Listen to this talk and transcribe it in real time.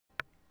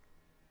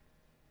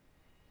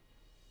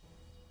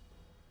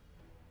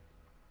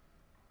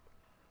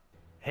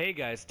Hey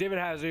guys, David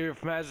Hazard here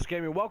from Hazard's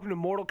Gaming. Welcome to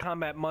Mortal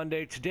Kombat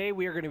Monday. Today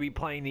we are going to be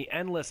playing the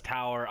Endless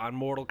Tower on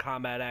Mortal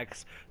Kombat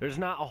X. There's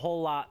not a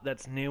whole lot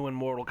that's new in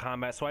Mortal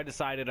Kombat, so I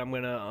decided I'm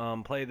going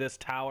to play this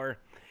tower.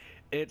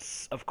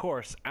 It's, of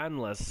course,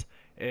 endless.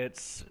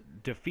 It's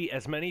defeat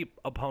as many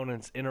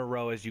opponents in a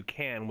row as you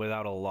can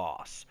without a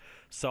loss.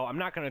 So I'm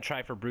not going to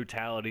try for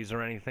brutalities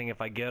or anything. If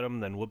I get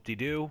them, then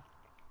whoop-de-doo.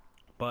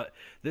 But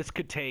this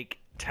could take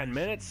 10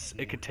 minutes,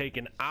 it could take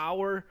an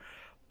hour,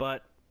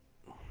 but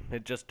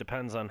it just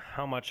depends on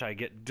how much I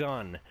get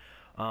done.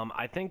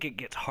 I think it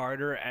gets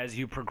harder as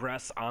you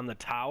progress on the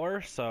tower,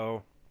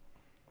 so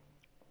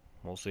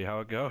we'll see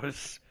how it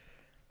goes.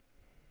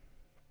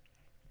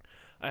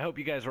 I hope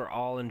you guys were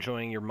all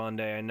enjoying your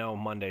Monday. I know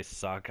Mondays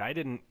suck. I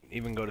didn't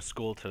even go to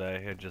school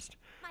today. I just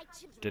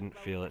didn't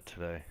feel it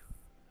today.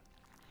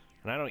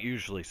 And I don't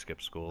usually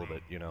skip school,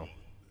 but, you know,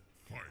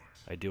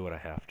 I do what I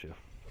have to.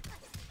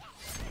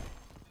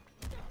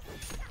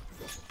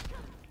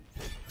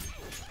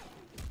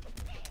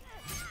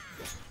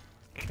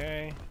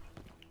 Okay.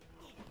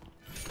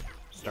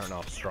 Starting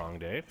off strong,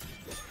 Dave.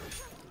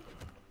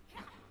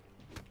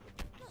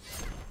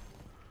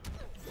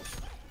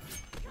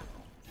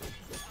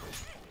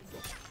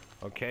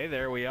 Okay,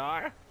 there we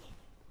are.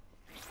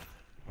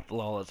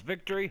 Flawless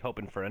victory,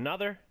 hoping for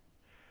another.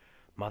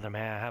 Mother, may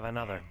I have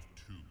another?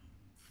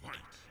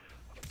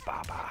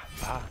 Ba ba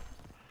ba.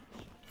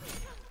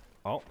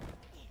 Oh.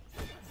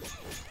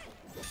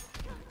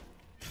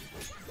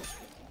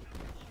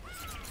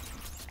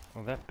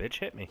 Oh, that bitch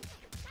hit me.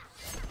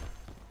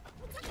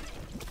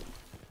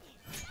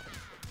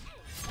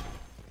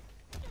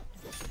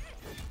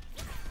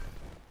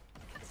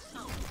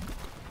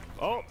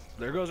 Oh,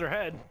 there goes her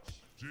head.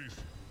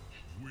 Jason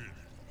Voorhees.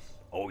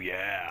 Oh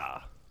yeah.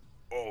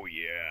 Oh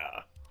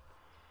yeah.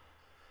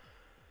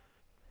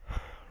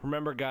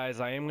 Remember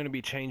guys, I am going to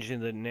be changing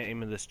the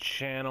name of this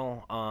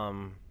channel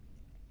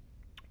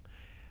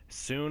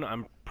soon.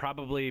 I'm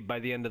probably by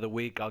the end of the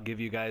week I'll give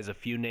you guys a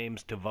few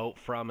names to vote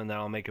from, and then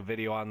I'll make a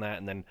video on that,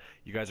 and then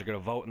you guys are going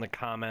to vote in the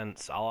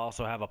comments. I'll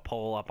also have a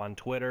poll up on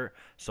Twitter,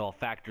 so I'll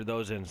factor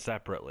those in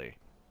separately.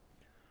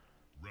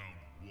 Round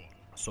one.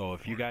 So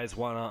if you guys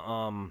want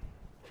to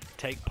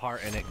take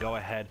part in it, go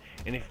ahead.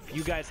 And if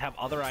you guys have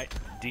other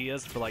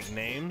ideas for like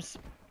names,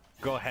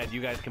 go ahead.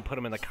 You guys can put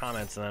them in the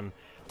comments, and then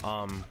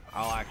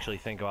I'll actually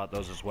think about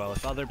those as well.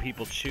 If other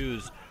people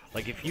choose,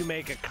 like if you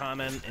make a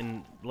comment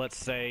and let's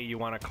say you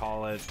want to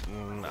call it,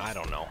 I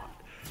don't know.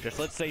 Just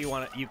let's say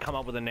you come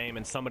up with a name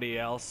and somebody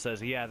else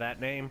says, yeah, that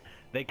name,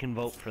 they can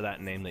vote for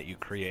that name that you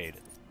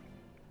created.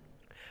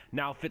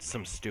 Now if it's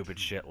some stupid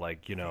shit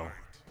like, you know,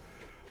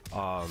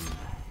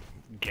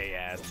 gay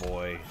ass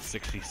boy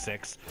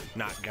 66,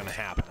 not gonna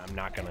happen. I'm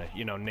not gonna,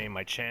 you know, name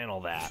my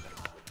channel that.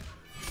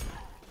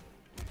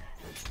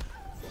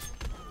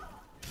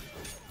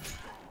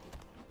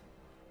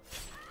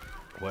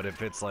 What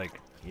if it's like,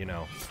 you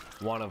know,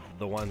 one of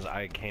the ones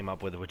I came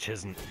up with, which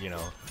isn't, you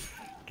know,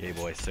 gay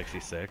boy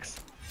 66,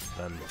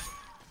 then,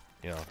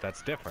 you know,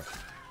 that's different.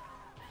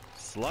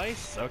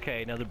 Slice?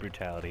 Okay, another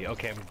brutality.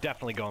 Okay, I'm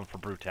definitely going for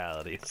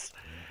brutalities.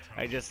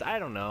 I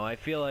don't know, I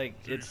feel like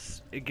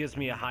it gives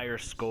me a higher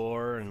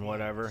score and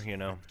whatever, you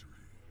know.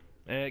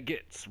 And it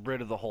gets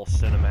rid of the whole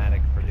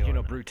cinematic for the, you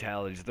know,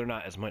 brutalities. They're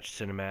not as much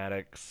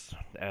cinematics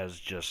as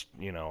just,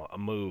 you know, a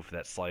move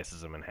that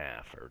slices them in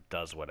half or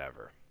does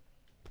whatever.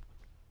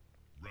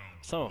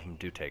 Some of them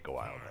do take a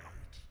while, though.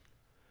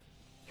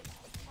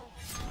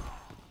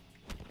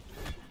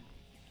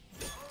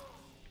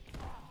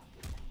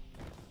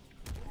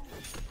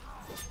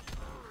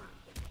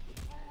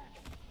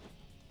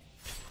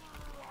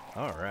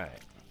 All right.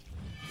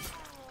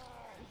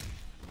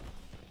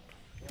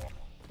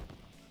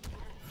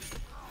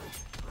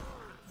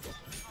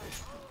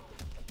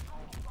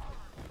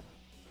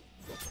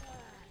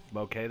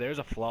 Okay, there's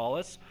a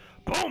flawless.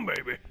 Boom,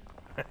 baby!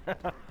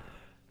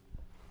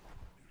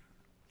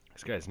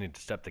 These guys need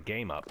to step the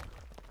game up.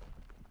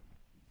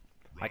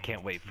 I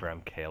can't wait for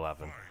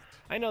MK11.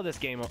 I know this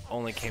game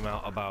only came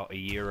out about a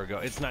year ago.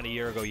 It's not a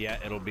year ago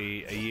yet. It'll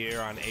be a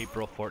year on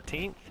April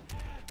 14th.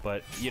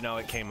 But, you know,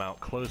 it came out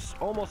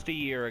almost a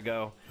year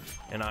ago.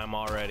 And I'm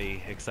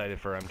already excited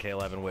for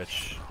MK11,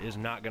 which is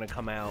not going to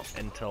come out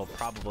until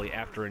probably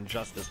after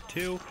Injustice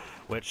 2,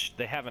 which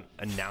they haven't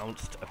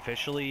announced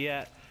officially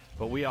yet.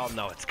 But we all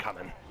know it's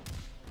coming.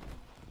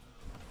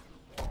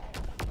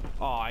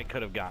 Oh, I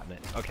could have gotten it.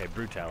 Okay,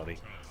 brutality.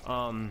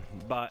 But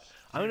I'm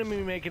going to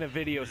be making a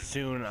video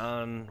soon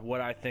on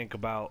what I think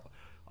about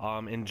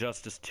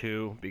Injustice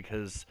 2,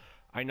 because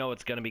I know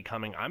it's going to be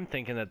coming. I'm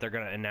thinking that they're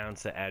going to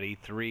announce it at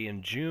E3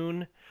 in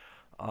June,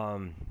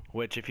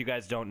 which, if you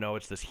guys don't know,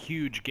 it's this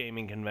huge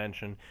gaming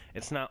convention.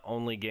 It's not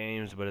only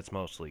games, but it's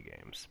mostly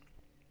games.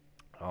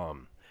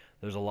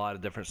 There's a lot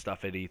of different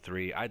stuff at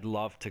E3. I'd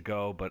love to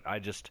go, but I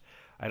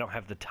don't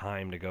have the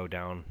time to go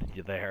down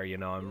there. You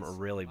know, I'm a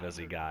really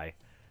busy guy.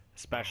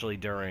 Especially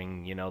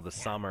during, you know, the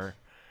summer.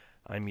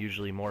 I'm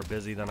usually more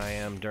busy than I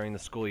am during the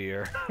school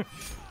year.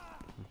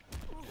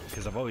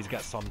 because I've always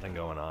got something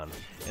going on.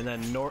 And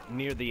then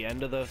near the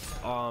end of the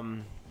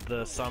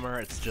the summer,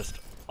 it's just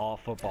all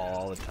football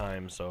all the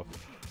time, so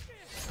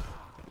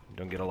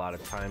don't get a lot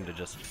of time to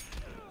just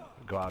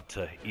go out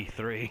to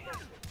E3.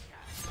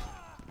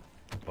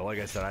 But like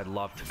I said, I'd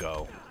love to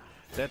go.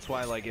 That's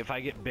why, like, if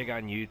I get big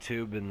on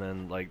YouTube and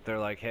then, like, they're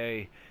like,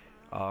 hey,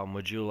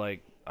 would you,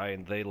 like,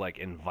 they, like,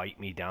 invite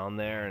me down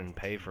there and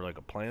pay for, like,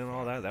 a plane and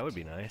all that, that would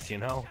be nice, you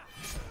know?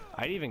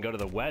 I'd even go to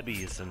the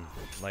Webbies and,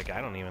 like, I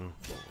don't even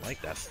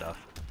like that stuff.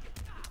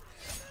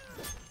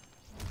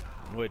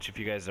 Which, if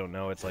you guys don't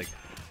know, it's like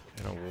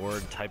an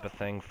award type of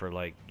thing for,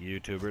 like,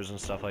 YouTubers and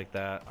stuff like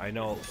that. I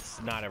know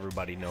not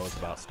everybody knows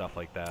about stuff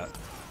like that,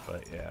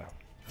 but yeah.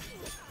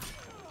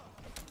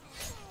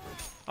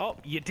 Oh,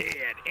 you did!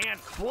 And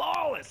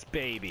flawless,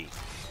 baby!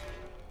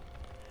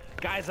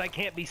 Guys, I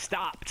can't be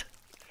stopped.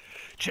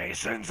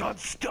 Jason's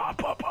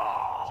unstoppable!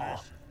 Jason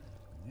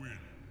wins.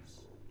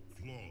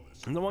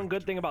 Flawless. And the one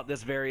good thing about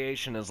this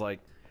variation is, like,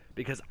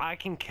 because I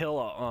can kill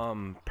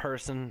a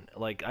person,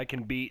 like, I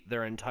can beat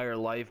their entire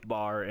life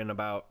bar in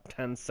about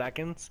 10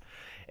 seconds.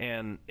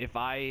 And if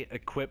I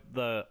equip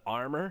the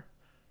armor,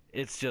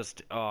 it's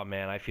just, oh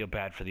man, I feel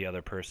bad for the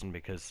other person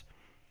because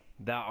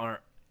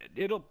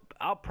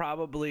I'll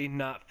probably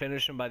not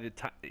finish him by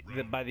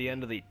the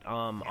end of the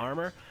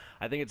armor.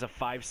 I think it's a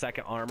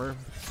 5-second armor,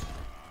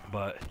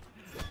 but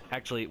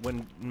actually,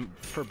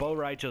 for Bo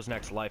Raicho's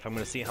next life, I'm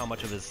going to see how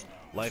much of his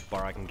life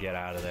bar I can get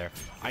out of there.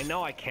 I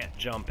know I can't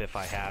jump if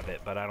I have it,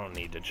 but I don't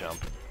need to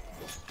jump.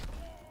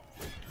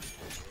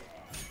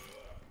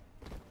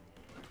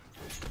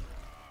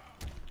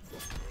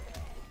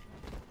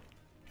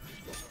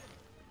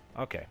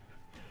 Okay,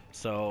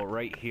 so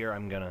right here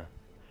I'm going to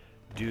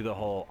do the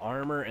whole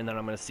armor, and then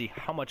I'm going to see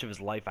how much of his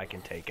life I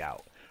can take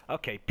out.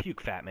 Okay, puke,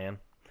 fat man.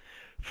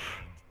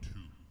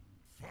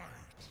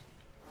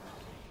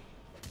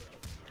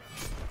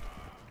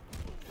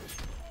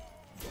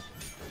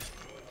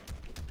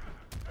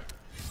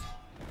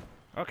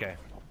 Okay,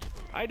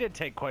 I did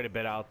take quite a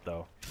bit out,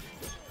 though.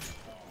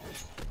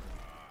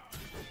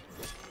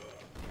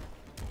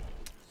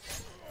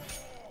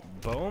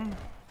 Boom.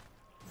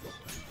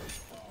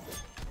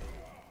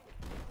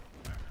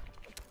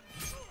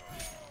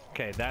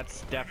 Okay,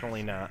 that's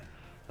definitely not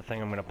the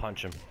thing I'm gonna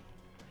punch him.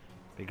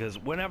 Because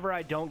whenever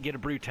I don't get a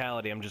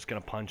brutality, I'm just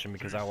gonna punch him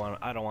because I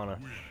don't wanna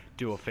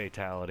do a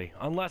fatality.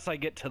 Unless I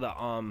get to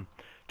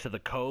the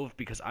cove,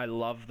 because I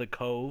love the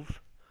cove.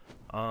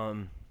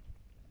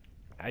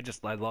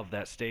 I love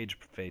that stage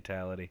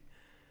fatality.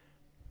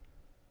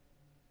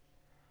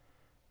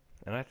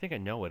 And I think I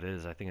know what it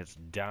is. I think it's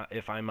down,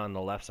 if I'm on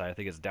the left side, I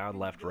think it's down,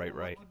 left, right,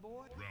 right.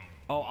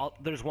 Oh,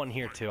 there's one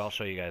here too. I'll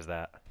show you guys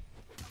that.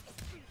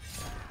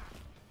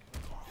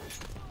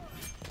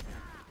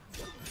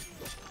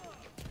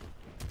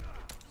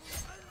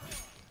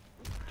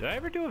 Did I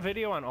ever do a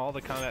video on all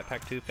the Combat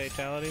Pack 2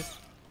 fatalities?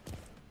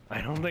 I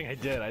don't think I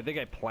did. I think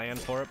I planned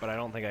for it, but I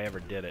don't think I ever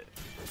did it.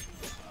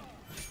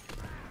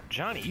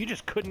 Johnny, you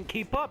just couldn't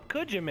keep up,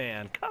 could you,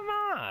 man? Come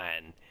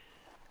on!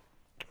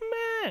 Come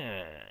on!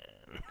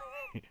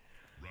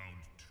 Round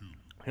 2.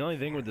 The only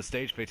thing with the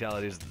stage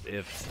fatalities,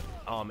 if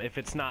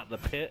it's not the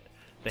pit,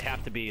 they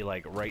have to be,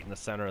 like, right in the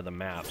center of the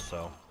map,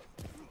 so...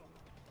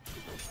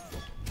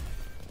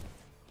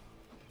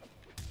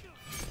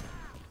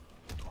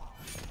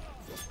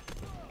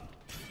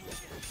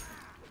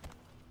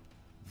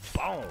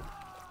 Boom!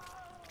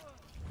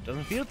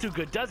 Doesn't feel too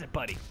good, does it,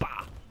 buddy? Bah!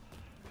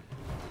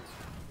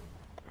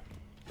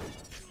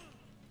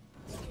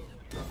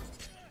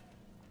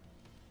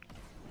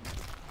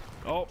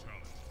 Oh,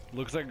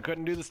 looks like I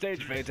couldn't do the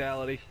stage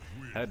fatality.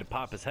 I had to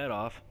pop his head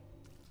off.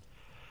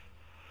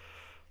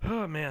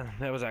 Oh man,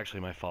 that was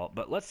actually my fault.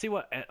 But let's see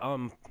what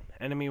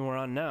enemy we're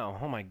on now.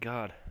 Oh my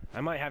god.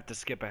 I might have to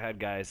skip ahead,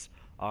 guys,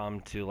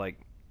 to like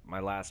my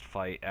last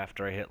fight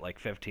after I hit like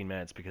 15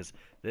 minutes because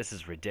this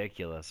is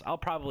ridiculous. I'll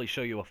probably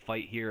show you a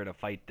fight here and a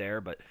fight there,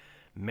 but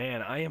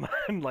man, I am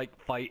on like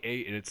fight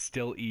 8 and it's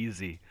still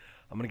easy.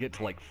 I'm gonna get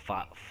to like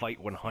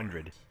fight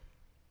 100.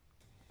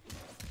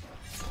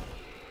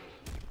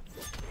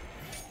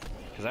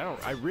 Because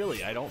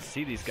I don't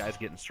see these guys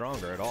getting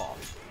stronger at all.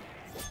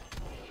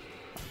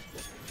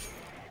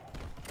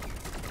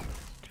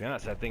 To be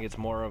honest, I think it's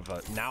more of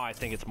a, now I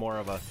think it's more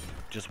of a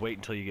just wait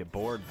until you get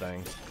bored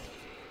thing.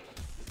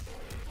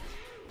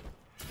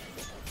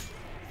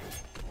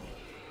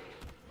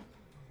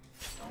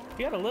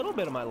 You had a little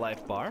bit of my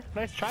life bar.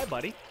 Nice try,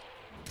 buddy.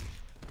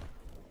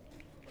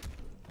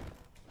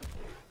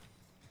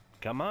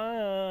 Come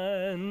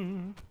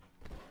on.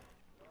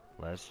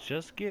 Let's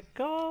just get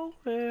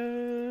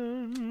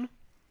going.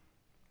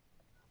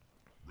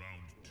 Round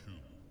 2.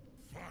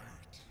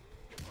 Fight.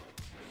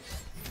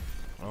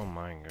 Oh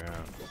my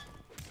god.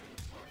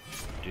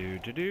 Do.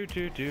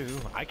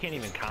 I can't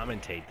even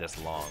commentate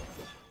this long.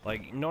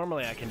 Like,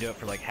 normally I can do it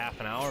for like half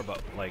an hour,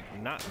 but like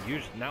not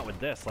with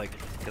this, like,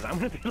 because I'm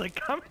gonna be like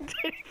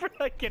commentating for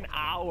like an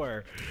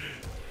hour.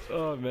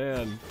 Oh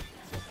man.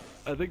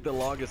 I think the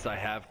longest I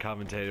have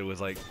commentated was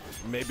like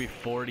maybe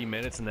 40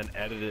 minutes and then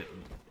edited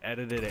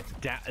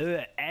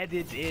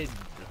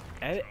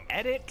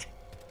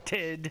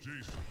Jason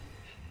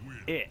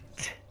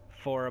it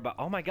for about,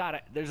 oh my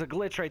god, there's a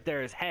glitch right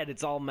there. His head,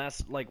 it's all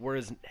messed, like where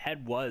his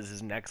head was,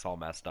 his neck's all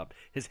messed up.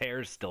 His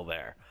hair's still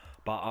there.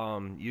 But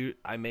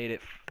I made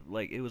it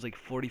like, it was like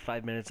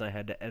 45 minutes. I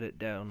had to edit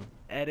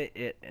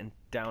it and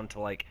down to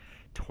like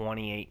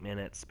 28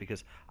 minutes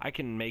because I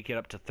can make it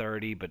up to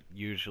 30, but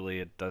usually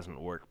it doesn't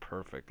work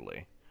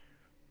perfectly.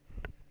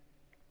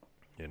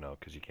 You know,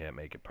 because you can't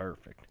make it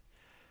perfect.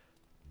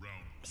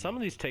 Some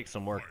of these take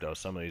some work though,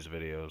 some of these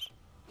videos.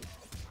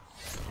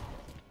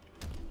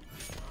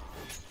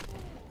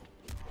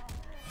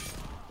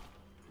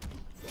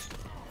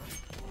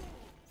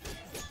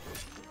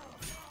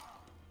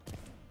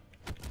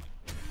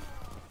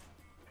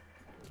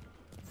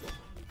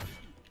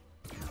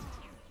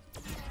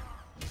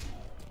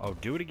 Oh,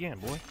 do it again,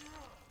 boy.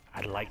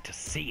 I'd like to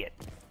see it.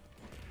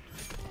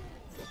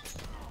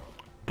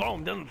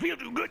 Boom, doesn't feel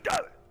too good, does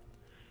it?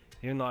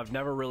 Even though I've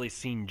never really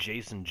seen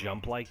Jason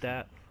jump like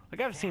that.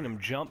 Like, I've seen him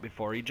jump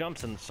before. He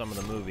jumps in some of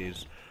the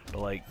movies. But,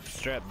 like,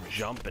 straight up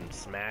jump and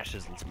smash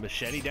his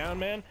machete down,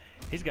 man.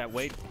 He's got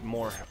way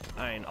more,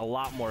 a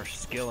lot more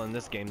skill in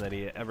this game than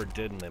he ever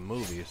did in the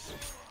movies.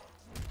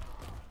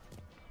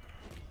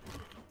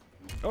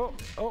 Oh,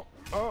 oh,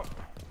 oh.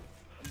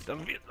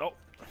 Doesn't feel, oh.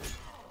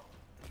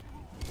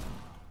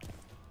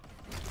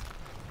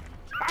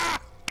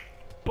 Ah!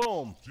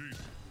 Boom.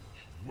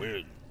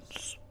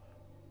 Wins.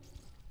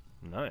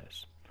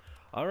 Nice.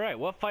 All right,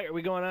 what fight are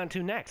we going on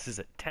to next? Is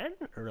it 10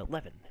 or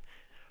 11?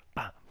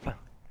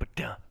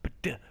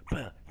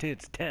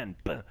 It's 10.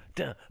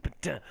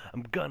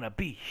 I'm gonna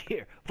be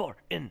here for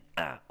an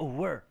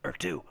hour or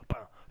two.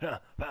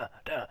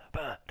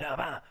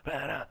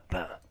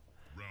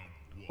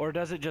 Or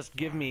does it just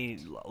give me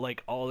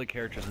like all the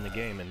characters in the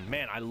game? And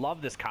man, I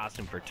love this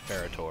costume for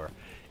Ferrator.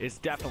 It's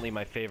definitely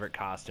my favorite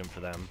costume for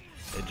them.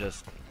 It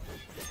just,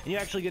 and you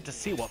actually get to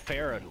see what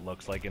Farah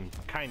looks like in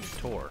kind of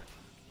Tor.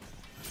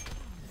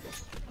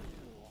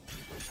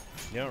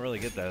 You don't really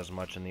get that as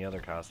much in the other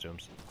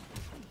costumes.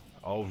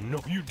 Oh no,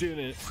 you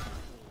didn't.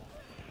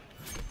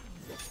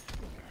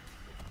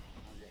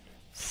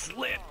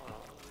 Slit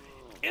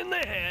in the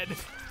head.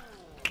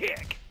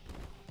 Kick.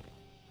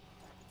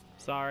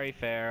 Sorry,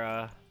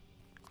 Farah.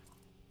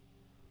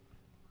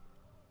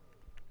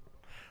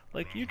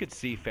 Like, you could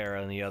see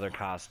Farah in the other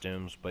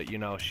costumes, but you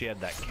know, she had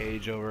that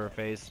cage over her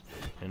face,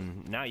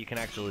 and now you can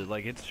actually,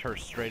 like, it's her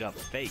straight up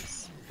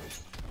face.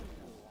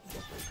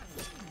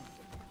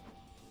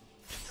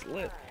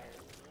 Slit.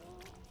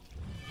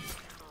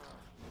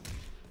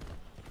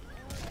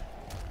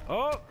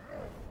 Oh!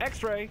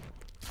 X-ray!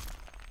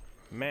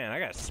 Man, I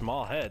got a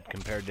small head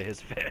compared to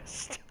his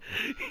fist.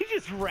 He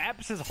just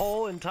wraps his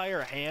whole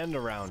entire hand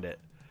around it.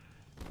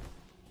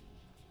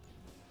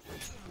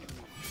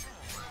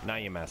 Now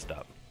you messed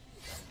up.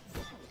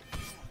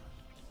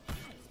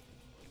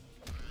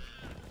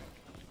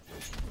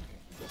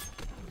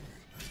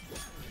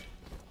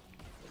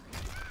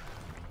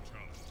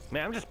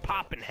 Man, I'm just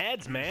popping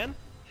heads, man.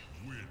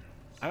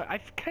 I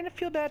kind of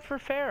feel bad for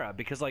Farah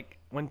because, like,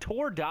 when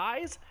Tor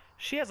dies,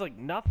 she has, like,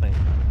 nothing.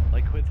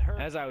 Like, with her,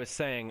 as I was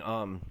saying,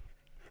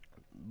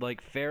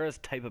 like, Farah's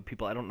type of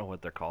people, I don't know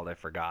what they're called, I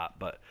forgot,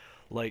 but,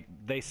 like,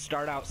 they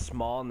start out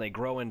small and they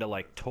grow into,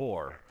 like,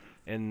 Tor.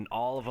 And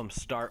all of them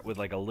start with,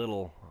 like, a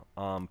little,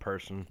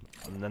 person,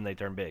 and then they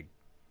turn big.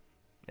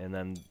 And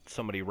then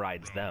somebody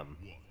rides them.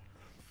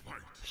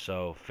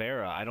 So,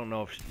 Farah, I don't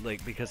know if,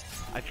 like, because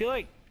I feel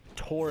like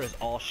Tor is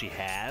all she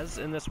has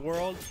in this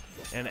world,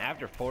 and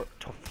after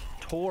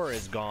Tor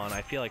is gone,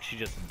 I feel like she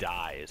just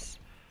dies.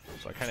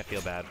 So I kind of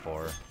feel bad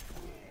for her.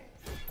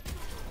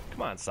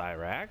 Come on,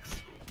 Cyrax.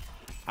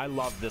 I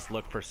love this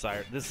look for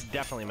Cyrax. This is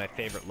definitely my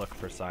favorite look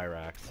for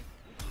Cyrax.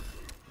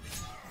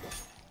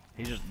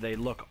 They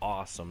look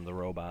awesome, the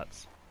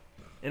robots.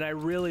 And I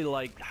really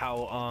like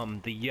how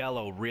the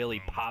yellow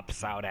really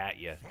pops out at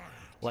you.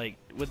 Like,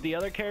 with the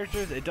other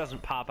characters, it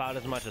doesn't pop out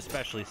as much,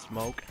 especially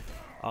Smoke.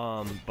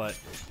 But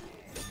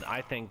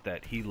I think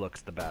that he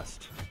looks the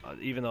best.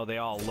 Even though they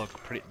all look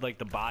pretty, like,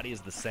 the body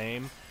is the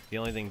same. The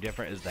only thing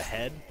different is the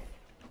head.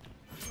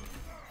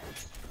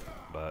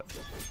 But,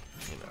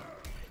 you know,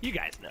 you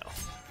guys know.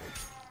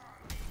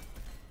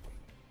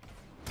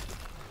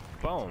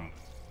 Boom.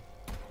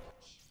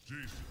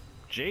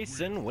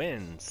 Jason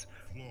wins.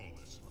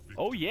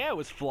 Oh yeah, it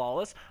was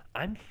flawless.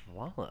 I'm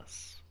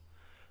flawless.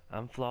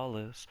 I'm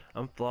flawless.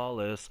 I'm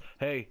flawless.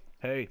 Hey,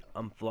 hey,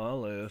 I'm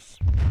flawless.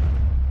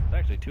 There's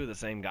actually two of the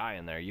same guy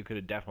in there. You could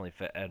have definitely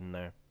fit Ed in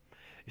there.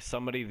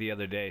 Somebody the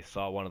other day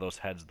saw one of those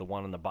heads, the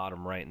one on the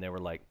bottom right, and they were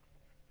like,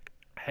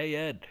 "Hey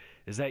Ed,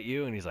 is that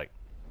you?" And he's like,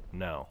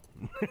 "No."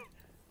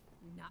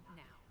 Not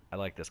now. I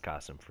like this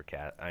costume for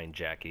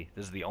Jackie.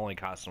 This is the only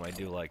costume I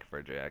do like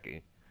for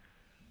Jackie.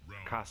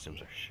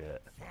 Costumes are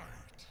shit.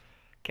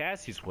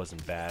 Cassie's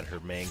wasn't bad, her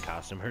main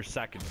costume. Her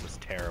second was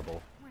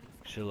terrible.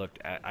 She looked,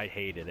 I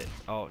hated it.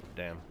 Oh,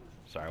 damn.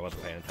 Sorry, I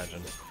wasn't paying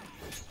attention.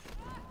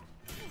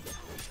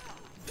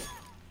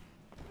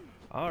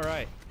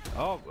 Alright.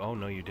 Oh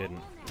no, you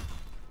didn't.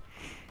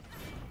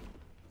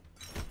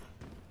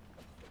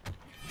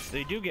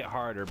 They do get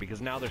harder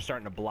because now they're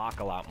starting to block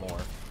a lot more.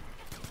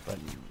 But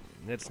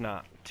it's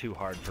not too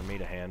hard for me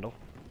to handle.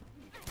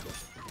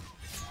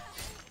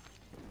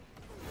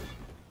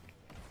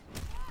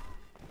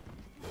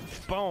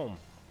 Boom.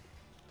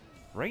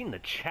 Right in the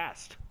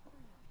chest.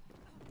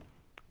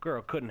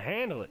 Girl couldn't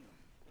handle it.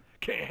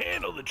 Can't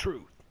handle the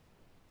truth.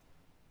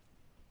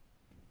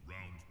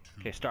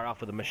 Okay, start off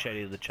with a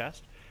machete to the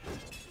chest.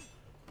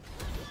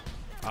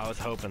 I was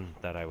hoping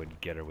that I would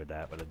get her with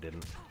that, but I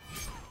didn't.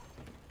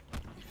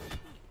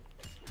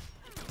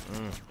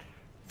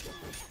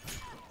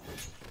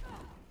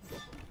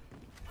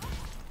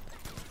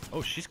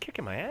 Oh, she's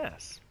kicking my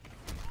ass.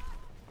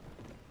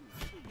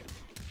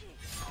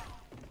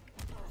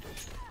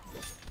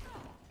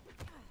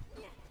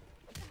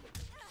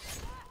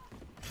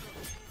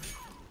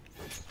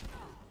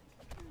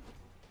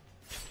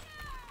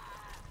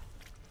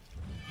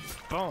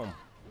 Boom.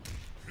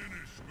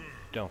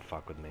 Don't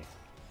fuck with me.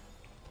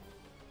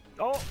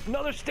 Oh,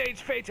 another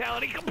stage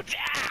fatality.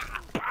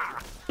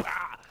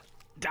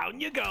 Down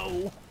you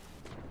go.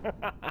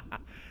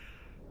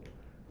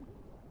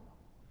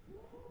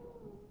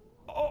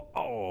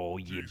 Oh,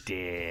 you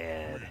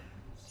did.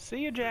 See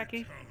you,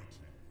 Jackie.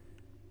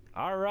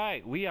 All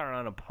right, we are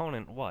on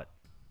opponent, what?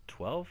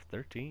 12,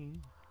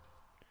 13?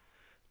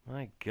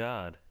 My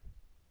God.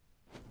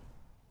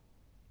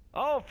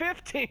 Oh,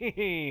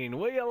 15!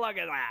 Will you look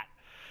at that?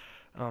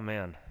 Oh,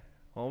 man.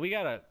 Well, we've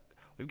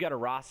got a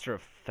roster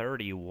of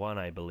 31,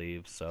 I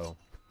believe, so...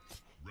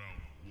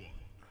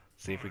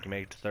 See if we can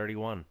make it to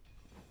 31.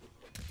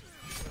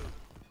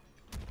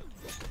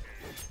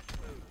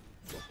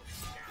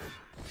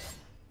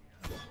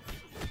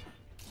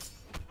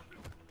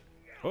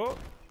 Oh!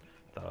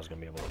 Thought I was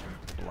gonna be able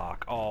to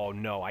block. Oh,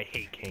 no, I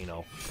hate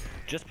Kano.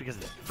 Just because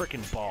of the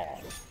frickin'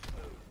 ball.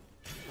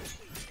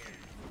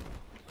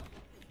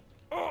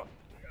 Oh!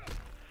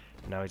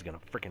 Now he's gonna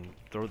frickin'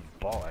 throw the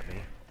ball at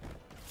me.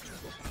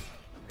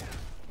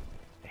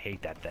 I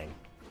hate that thing.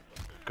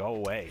 Go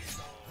away.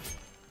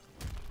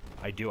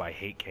 I do, I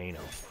hate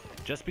Kano.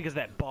 Just because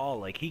that ball,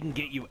 like, he can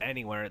get you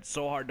anywhere. It's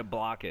so hard to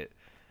block it.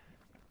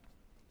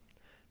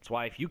 That's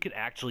why if you could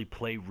actually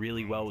play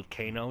really well with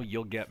Kano,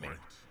 you'll get me.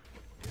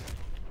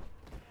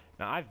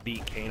 Now, I've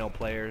beat Kano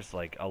players,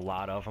 like, a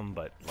lot of them,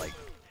 but, like...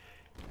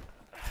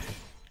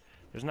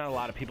 There's not a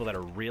lot of people that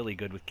are really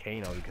good with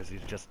Kano because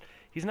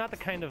he's not the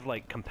kind of,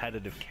 like,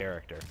 competitive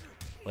character.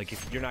 Like,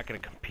 if you're not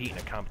going to compete in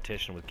a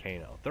competition with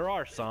Kano. There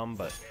are some,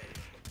 but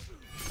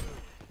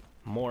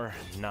more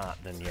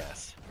not than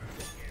yes.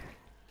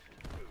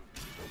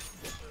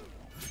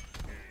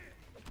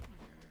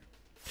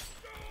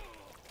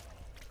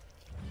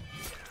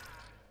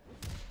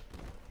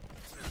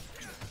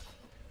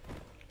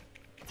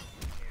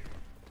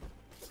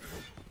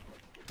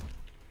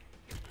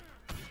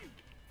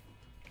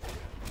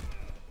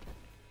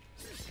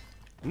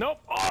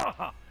 Nope.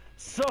 Oh,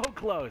 so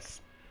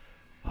close.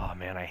 Oh,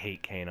 man, I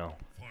hate Kano.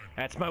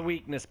 That's my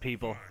weakness,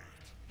 people.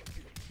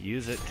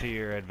 Use it to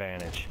your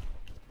advantage.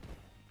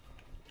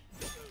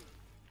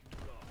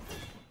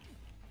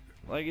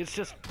 Like, it's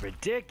just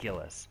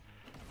ridiculous.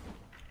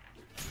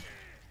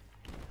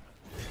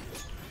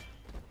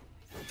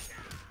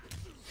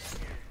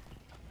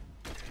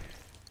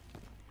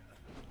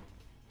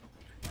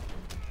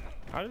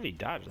 How did he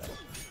dodge that?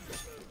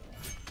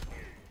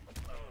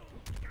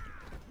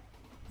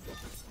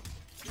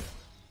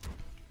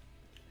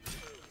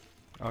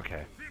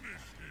 Okay.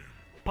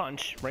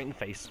 Punch right in the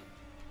face.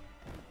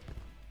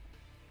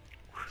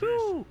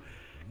 Whew!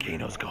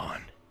 Kano's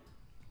gone.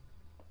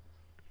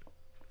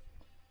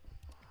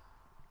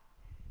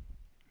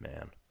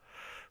 Man.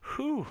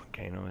 Whew!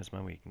 Kano is my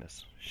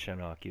weakness.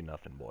 Shinnok, you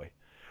nothing, boy.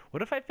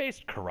 What if I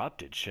faced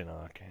corrupted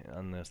Shinnok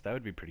on this? That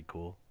would be pretty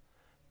cool.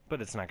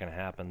 But it's not gonna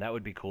happen. That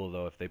would be cool,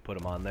 though, if they put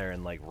him on there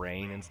in, like,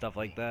 rain and stuff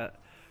like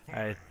that.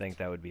 I think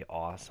that would be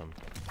awesome.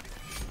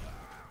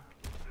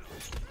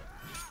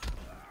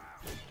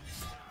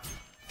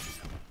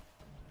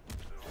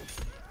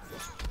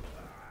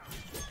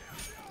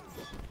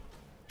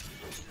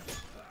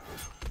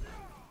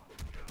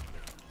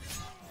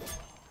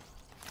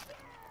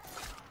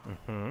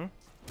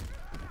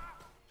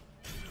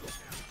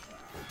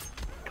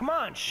 Come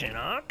on,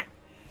 Shinnok.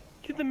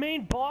 You're the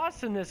main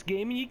boss in this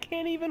game and you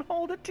can't even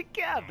hold it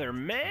together,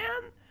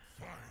 man.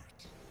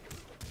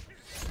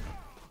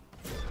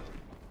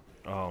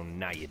 Oh,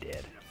 now you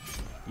did.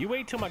 You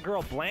wait till my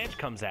girl Blanche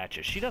comes at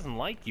you. She doesn't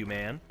like you,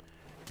 man.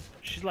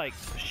 She's like,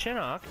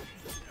 Shinnok,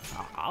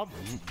 I'll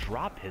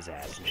drop his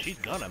ass, and she's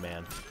gonna,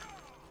 man.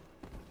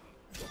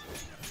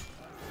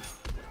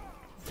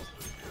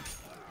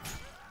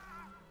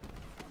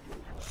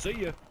 See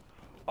ya.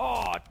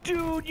 Aw,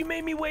 dude, you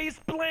made me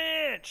waste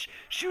Blanche!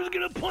 She was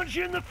gonna punch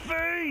you in the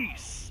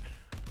face!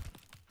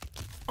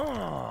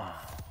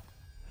 Aw,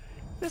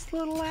 this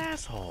little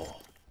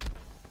asshole.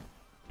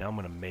 Now I'm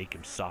gonna make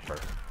him suffer.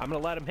 I'm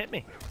gonna let him hit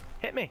me.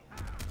 Hit me.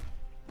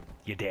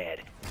 You're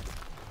dead.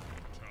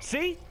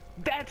 See?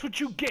 That's what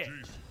you get.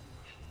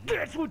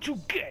 That's what you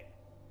get.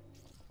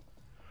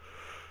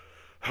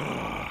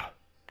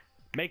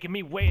 Making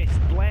me waste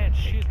Blanche.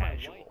 She's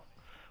casual.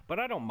 But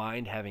I don't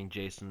mind having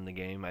Jason in the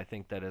game. I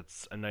think that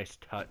it's a nice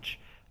touch.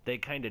 They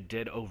kind of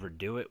did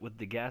overdo it with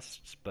the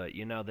guests, but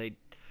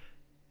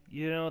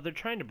they're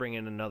trying to bring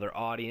in another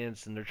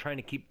audience, and they're trying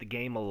to keep the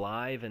game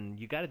alive, and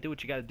you got to do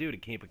what you got to do to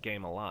keep a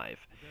game alive.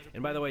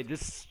 And by the way,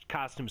 this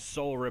costume's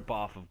sole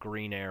ripoff of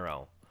Green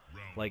Arrow,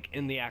 like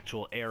in the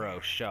actual Arrow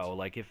show.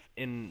 Like if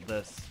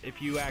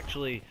you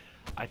actually,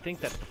 I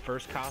think that the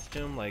first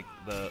costume,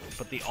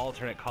 but the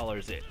alternate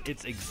colors,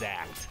 it's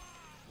exact.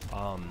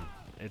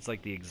 It's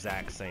like the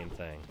exact same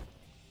thing.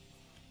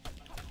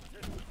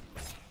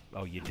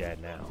 Oh, you're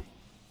dead now.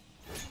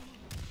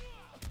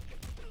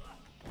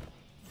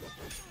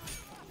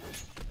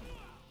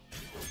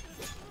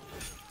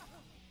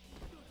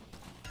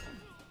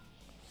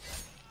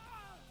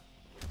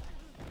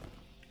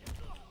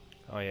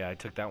 Oh yeah, I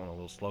took that one a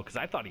little slow because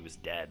I thought he was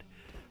dead.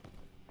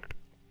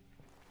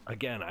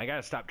 Again, I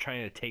gotta stop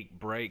trying to take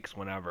breaks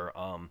whenever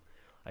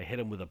I hit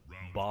him with a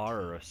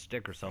bar or a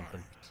stick or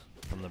something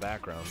from the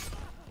background.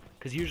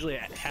 Because usually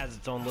it has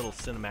its own little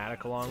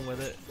cinematic along with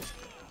it.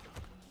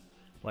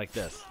 Like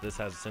this. This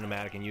has a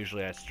cinematic, and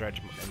usually I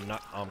stretch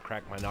and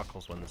crack my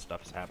knuckles when this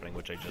stuff is happening,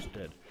 which I just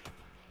did.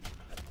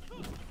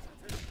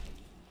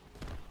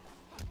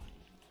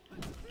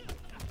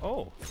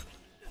 Oh.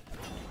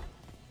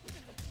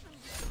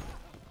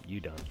 You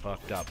done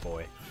fucked up,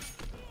 boy.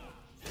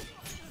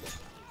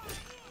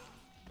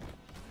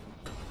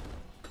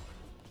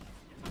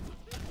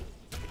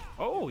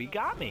 Oh, he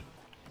got me.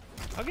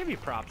 I'll give you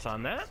props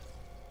on that.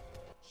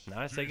 Now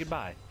I say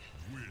goodbye.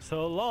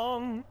 So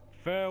long,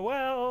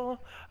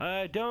 farewell.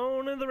 I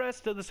don't know the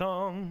rest of the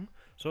song.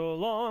 So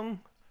long,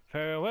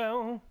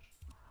 farewell.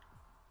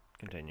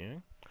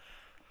 Continuing.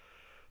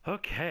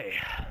 Okay.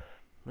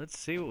 Let's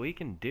see what we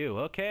can do.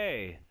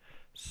 Okay.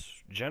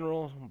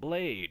 General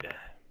Blade.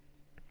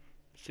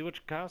 See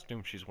which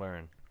costume she's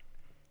wearing.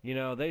 You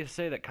know, they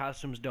say that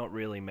costumes don't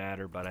really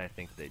matter, but I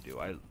think they do.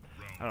 I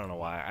don't know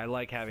why. I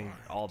like having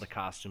all the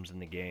costumes in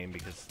the game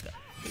because,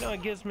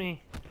 it gives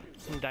me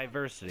some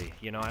diversity.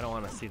 I don't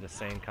want to see the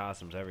same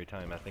costumes every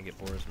time. I think it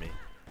bores me.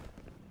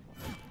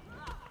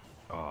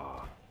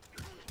 Oh.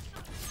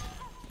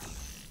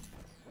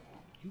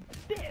 You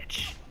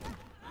bitch!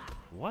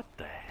 What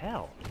the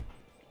hell?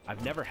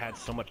 I've never had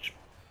so much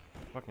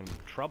fucking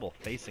trouble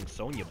facing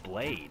Sonya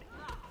Blade.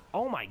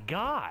 Oh my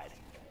god!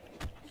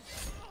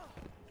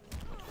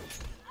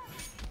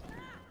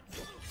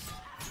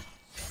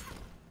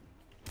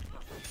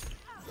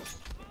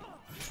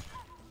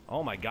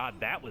 Oh my god,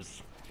 that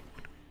was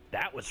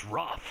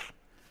rough.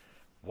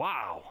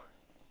 Wow.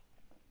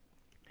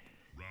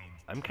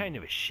 I'm kind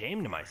of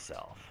ashamed of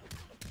myself.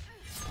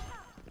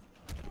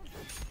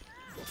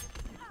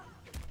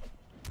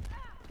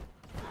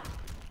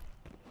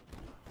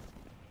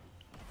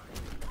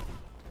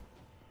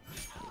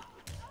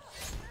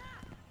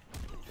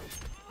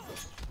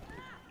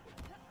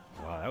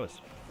 Wow, that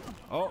was...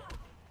 Oh,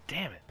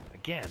 damn it.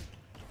 Again.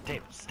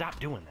 David, stop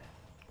doing that.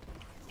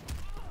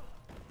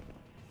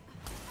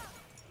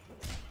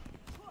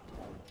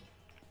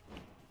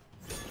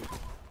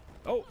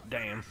 Oh,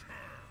 damn.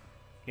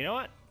 You know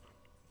what?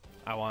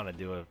 I want to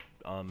do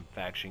a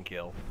faction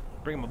kill.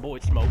 Bring my boy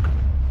Smoke.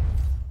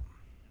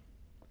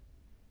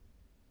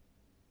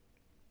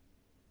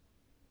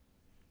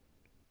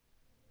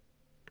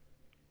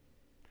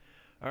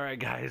 Alright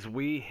guys,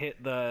 we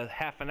hit the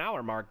half an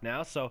hour mark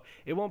now, so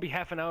it won't be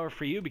half an hour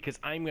for you because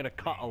I'm going to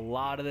cut a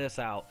lot of this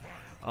out.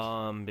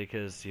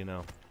 Because,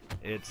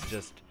 it's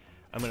just,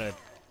 I'm going to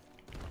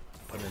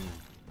put in,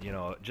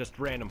 just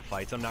random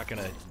fights. I'm not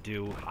going to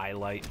do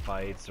highlight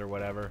fights or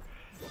whatever.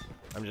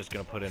 I'm just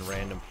going to put in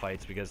random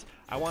fights because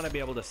I want to be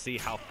able to see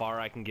how far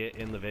I can get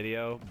in the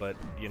video, but,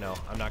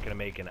 I'm not going to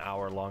make an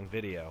hour-long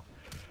video.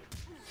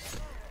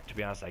 To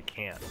be honest, I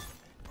can't.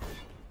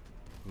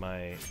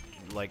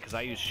 Because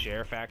I use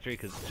SHAREfactory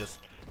because it's just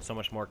so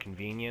much more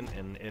convenient,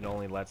 and it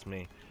only lets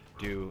me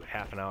do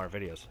half-an-hour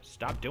videos.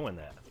 Stop doing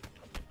that.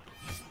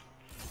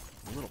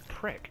 Little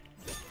prick.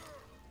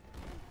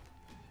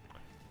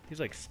 He's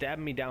like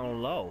stabbing me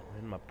down low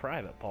in my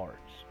private parts.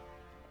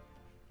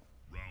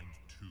 Round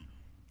 2,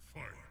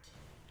 fight.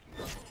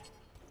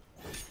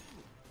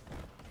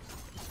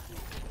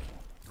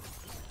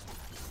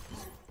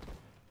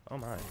 Oh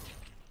my.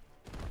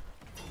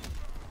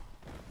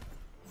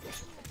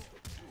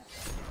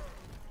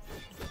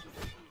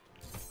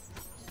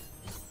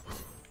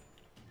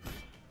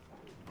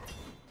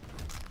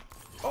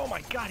 Oh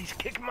my god, he's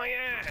kicking my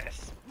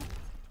ass!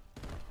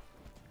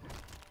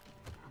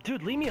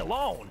 Dude, leave me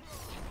alone!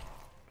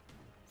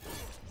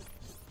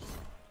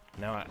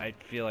 Now I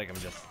feel like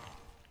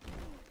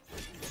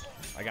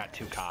I got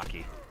too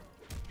cocky.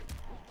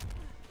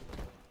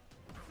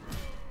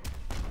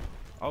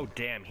 Oh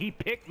damn, he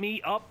picked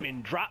me up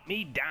and dropped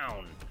me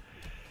down.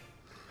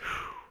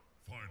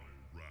 Final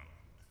round,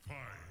 fight.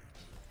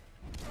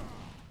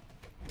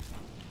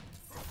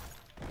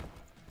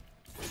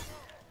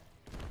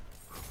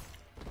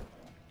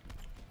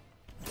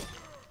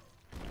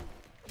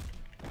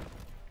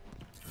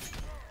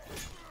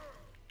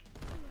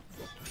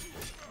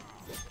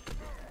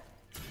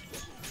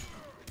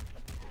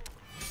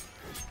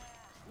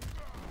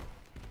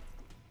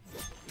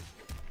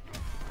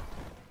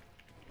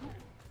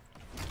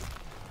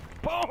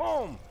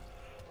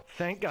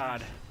 Thank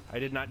God I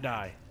did not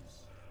die.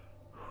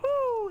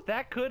 Whew,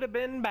 that could have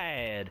been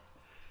bad.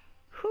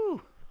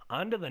 Whew,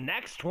 on to the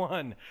next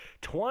one.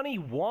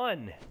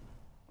 21.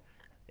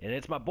 And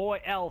it's my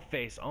boy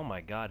L-Face. Oh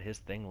my God, his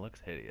thing looks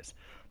hideous.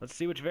 Let's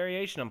see which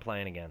variation I'm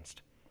playing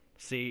against.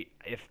 See,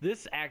 if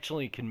this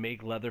actually can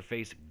make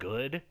Leatherface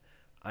good,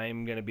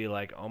 I'm gonna be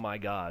like, oh my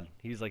God,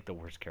 he's like the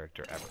worst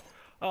character ever.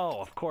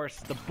 Oh, of course,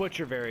 the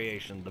Butcher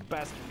variation, the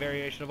best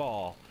variation of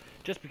all.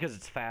 Just because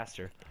it's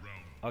faster.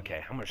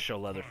 Okay, I'm gonna show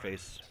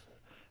Leatherface.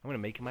 I'm gonna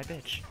make him my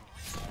bitch.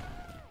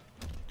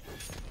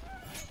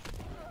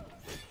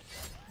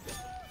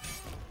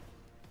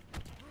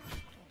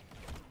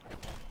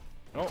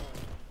 Oh.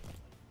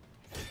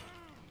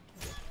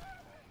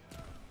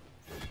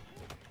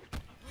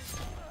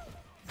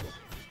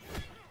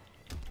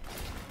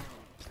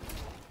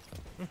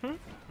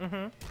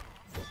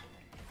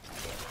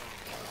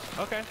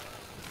 Okay.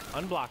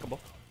 Unblockable.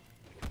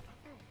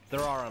 There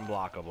are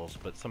unblockables,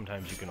 but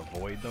sometimes you can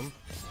avoid them.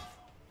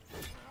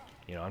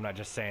 You know, I'm not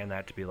just saying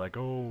that to be like,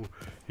 oh,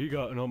 he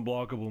got an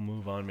unblockable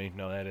move on me.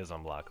 No, that is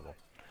unblockable.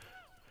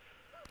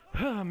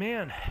 Oh,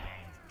 man.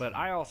 But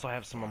I also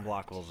have some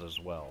unblockables as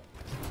well.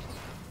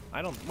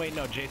 I don't... Wait,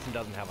 no, Jason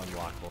doesn't have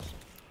unblockables.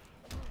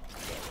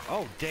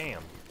 Oh,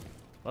 damn.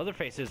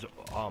 Leatherface is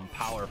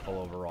powerful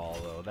overall,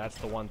 though. That's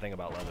the one thing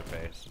about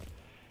Leatherface.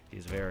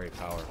 He's very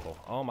powerful.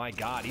 Oh my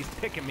God, he's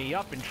picking me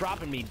up and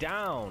dropping me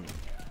down.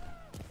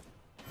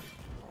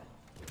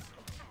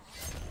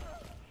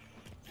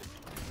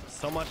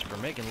 So much for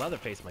making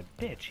Leatherface my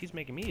bitch. He's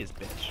making me his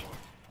bitch.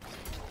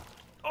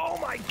 Oh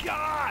my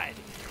God!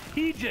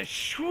 He just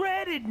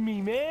shredded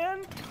me,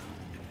 man!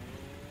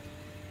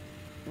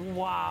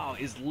 Wow,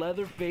 is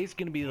Leatherface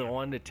gonna be the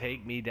one to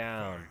take me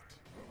down?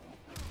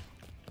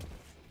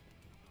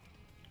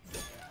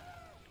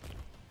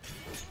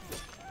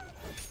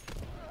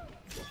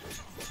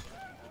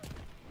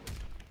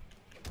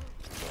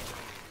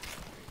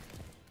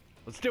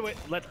 Let's do it.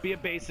 Let's be a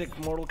basic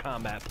Mortal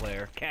Kombat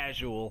player.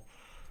 Casual.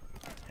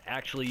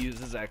 Actually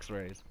uses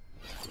X-rays.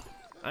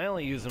 I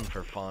only use them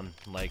for fun.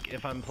 Like,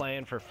 if I'm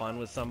playing for fun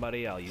with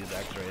somebody, I'll use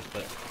X-rays.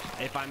 But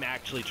if I'm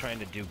actually trying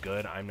to do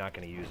good, I'm not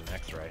going to use an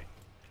X-ray.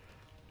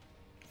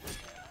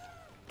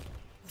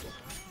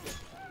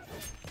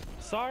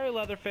 Sorry,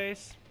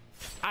 Leatherface.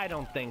 I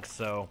don't think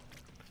so.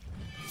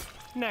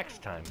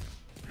 Next time.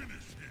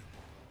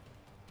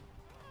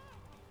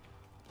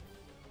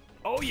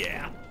 Oh,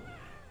 yeah.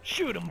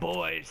 Shoot 'em,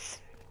 boys!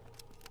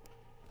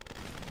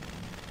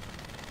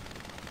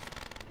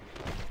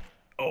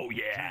 Oh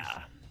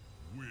yeah!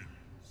 Wins.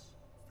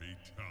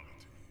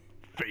 Fatality.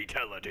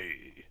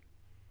 Fatality!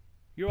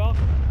 You're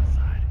welcome.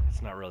 Outside.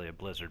 It's not really a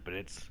blizzard, but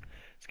it's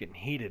getting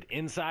heated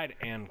inside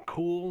and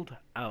cooled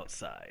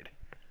outside.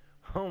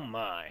 Oh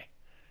my.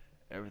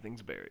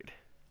 Everything's buried.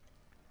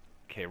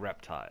 Okay,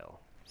 reptile.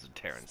 This is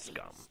Terran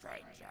scum.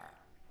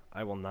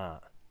 I will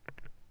not.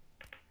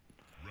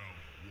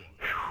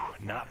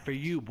 Whew, not for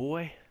you,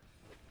 boy.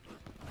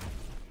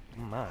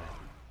 Oh my.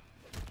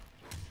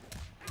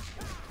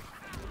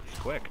 He's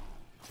quick.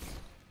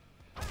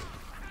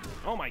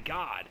 Oh my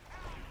God.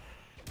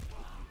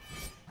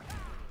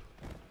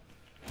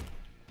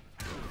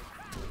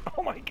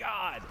 Oh my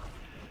God.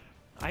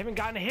 I haven't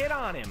gotten a hit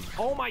on him.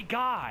 Oh my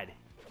God.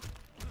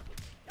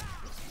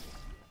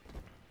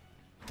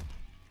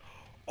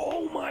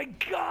 Oh my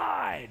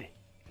God.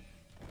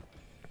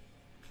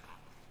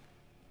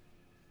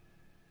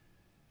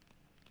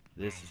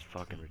 This is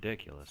fucking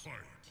ridiculous.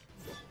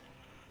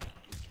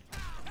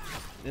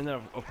 And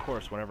then, of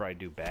course, whenever I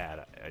do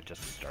bad, I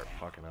just start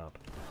fucking up.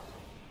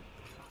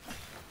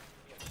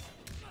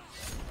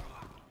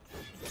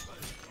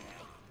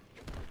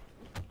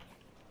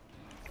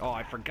 Oh,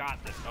 I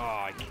forgot that. Oh,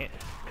 I can't.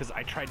 Because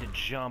I tried to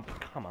jump.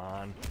 Come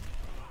on.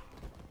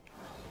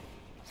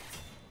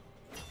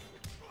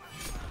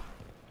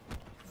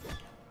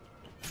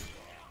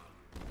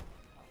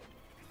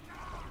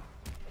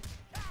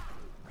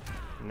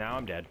 Now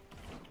I'm dead.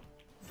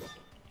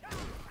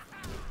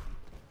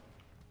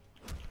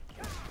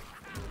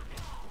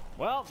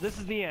 Well, this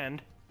is the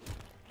end.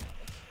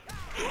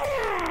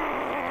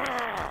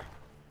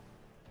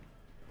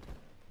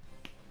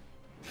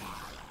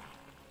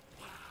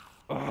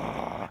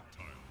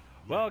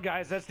 Well,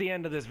 guys, that's the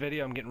end of this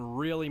video. I'm getting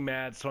really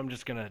mad, so I'm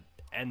just gonna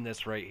end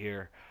this right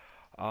here.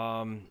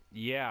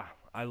 Yeah,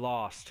 I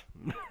lost.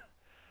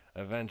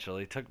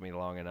 Eventually. It took me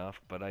long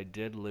enough, but I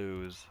did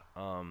lose.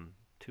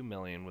 2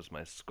 million was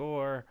my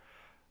score.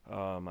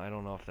 I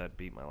don't know if that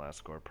beat my last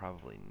score.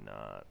 Probably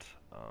not.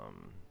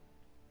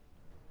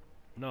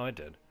 No, it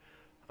did.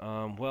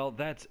 Well,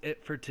 that's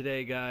it for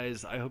today,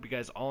 guys. I hope you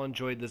guys all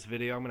enjoyed this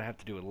video. I'm gonna have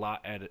to do a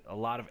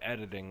lot of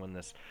editing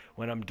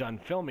when I'm done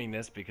filming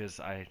this, because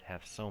I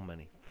have so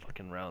many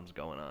fucking rounds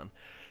going on.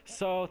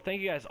 So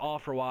thank you guys all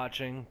for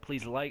watching.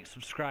 Please like,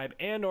 subscribe,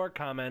 and/or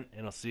comment,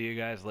 and I'll see you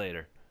guys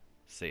later.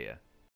 See ya.